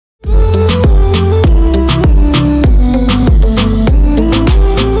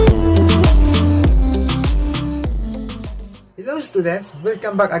students,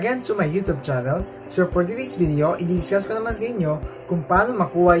 welcome back again to my YouTube channel. So for today's video, i-discuss ko naman sa inyo kung paano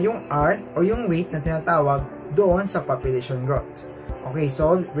makuha yung R o yung rate na tinatawag doon sa population growth. Okay,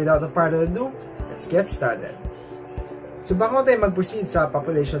 so without further ado, let's get started. So bago tayo mag-proceed sa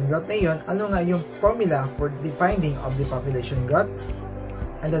population growth na yun, ano nga yung formula for the finding of the population growth?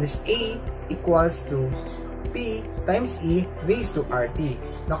 And that is A equals to P times E raised to RT.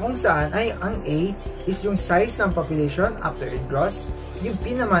 Na kung saan ay ang A is yung size ng population after it grows, yung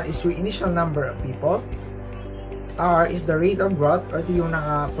P naman is yung initial number of people, R is the rate of growth or ito yung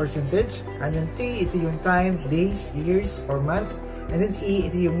percentage, and then T ito yung time, days, years, or months, and then E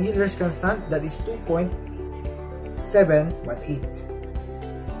ito yung Euler's constant that is 2.718.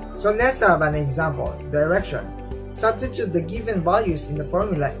 So let's have an example. Direction. Substitute the given values in the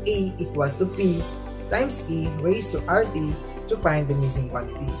formula A equals to P times E raised to RT to find the missing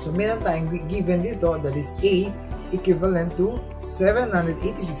quantity. So meron tayong given dito that is A equivalent to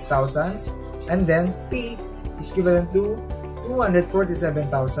 786,000 and then P is equivalent to 247,000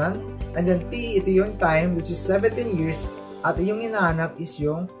 and then T ito yung time which is 17 years at yung hinahanap is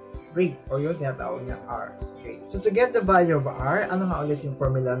yung rate or yung tinatawag niyang R. Okay. So to get the value of R, ano nga ulit yung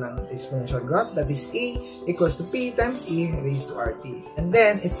formula ng exponential growth? That is A equals to P times E raised to RT. And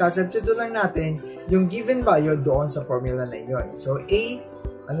then, isasubstitute lang natin yung given value doon sa formula na yun. So A,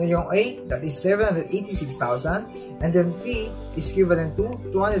 ano yung A? That is 786,000. And then P is equivalent to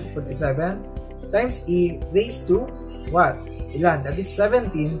 247 times E raised to what? Ilan? That is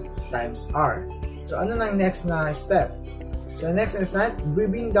 17 times R. So ano nang next na step? So next is na,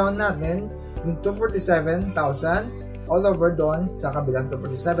 bring down natin yung 247,000 all over doon sa kabilang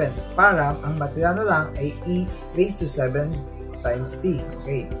 247 para ang matira na lang ay E raised to 7 times T.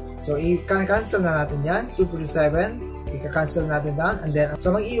 Okay. So i-cancel na natin yan. 247, i-cancel natin down and then so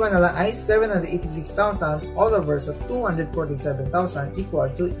mag-iwan na lang ay 786,000 all over so 247,000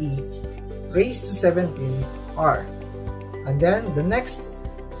 equals to E raised to 17 R. And then the next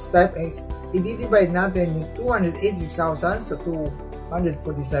step is i-divide natin yung 286,000 sa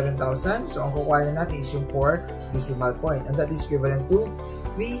 247,000. So ang kukuha na natin is yung 4 decimal point and that is equivalent to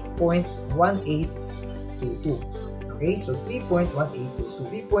 3.1822. Okay, so 3.1822.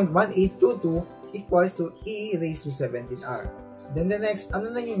 3.1822 equals to E raised to 17R. Then the next,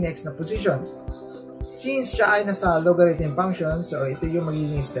 ano na yung next na position? Since siya ay nasa logarithm function, so ito yung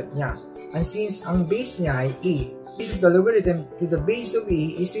magiging step niya. And since ang base niya ay E, which is the logarithm to the base of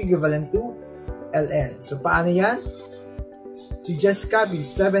E is equivalent to ln. So paano yan? So just copy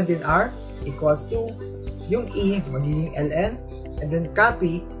 17R equals to yung E magiging ln and then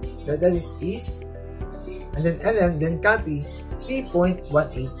copy that is and then ln then copy 3.1822.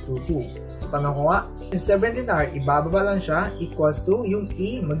 So paano kuha? Yung 17R ibababa lang siya equals to yung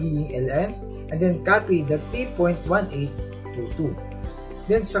E magiging ln and then copy the 3.1822.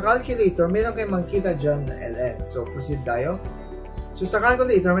 Then sa calculator meron kayong makikita dyan na ln. So proceed tayo. So sa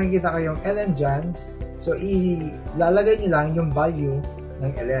calculator makikita kayong ln dyan. So ilalagay nyo lang yung value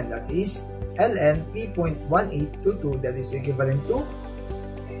ng ln. That is ln 3.1822 that is equivalent to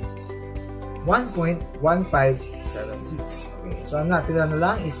 1.1576. Okay, so ang natira na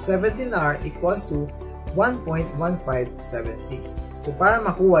lang is 17R equals to 1.1576. So para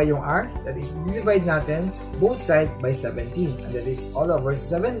makuha yung R, that is divide natin both sides by 17. And that is all over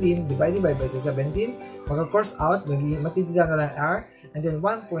 17 divided by 17. Magka-cross out, matitira na lang R. And then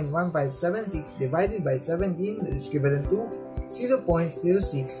 1.1576 divided by 17 that is equivalent to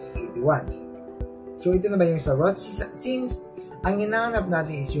 0.0681. So ito na ba yung sagot? Since ang hinahanap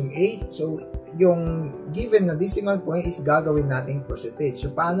natin is yung 8, so yung given na decimal point is gagawin nating percentage.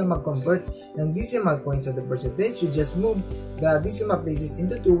 So paano mag-convert ng decimal point sa the percentage? You just move the decimal places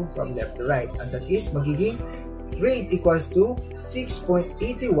into 2 from left to right. And that is magiging rate equals to 6.81%.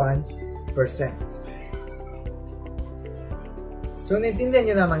 So naintindihan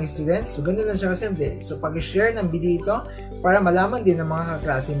nyo na mga students. So ganun lang siya kasimple. So pag-share ng video ito para malaman din ng mga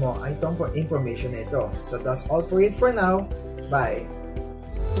kaklase mo ang itong information na ito. So that's all for it for now. Bye!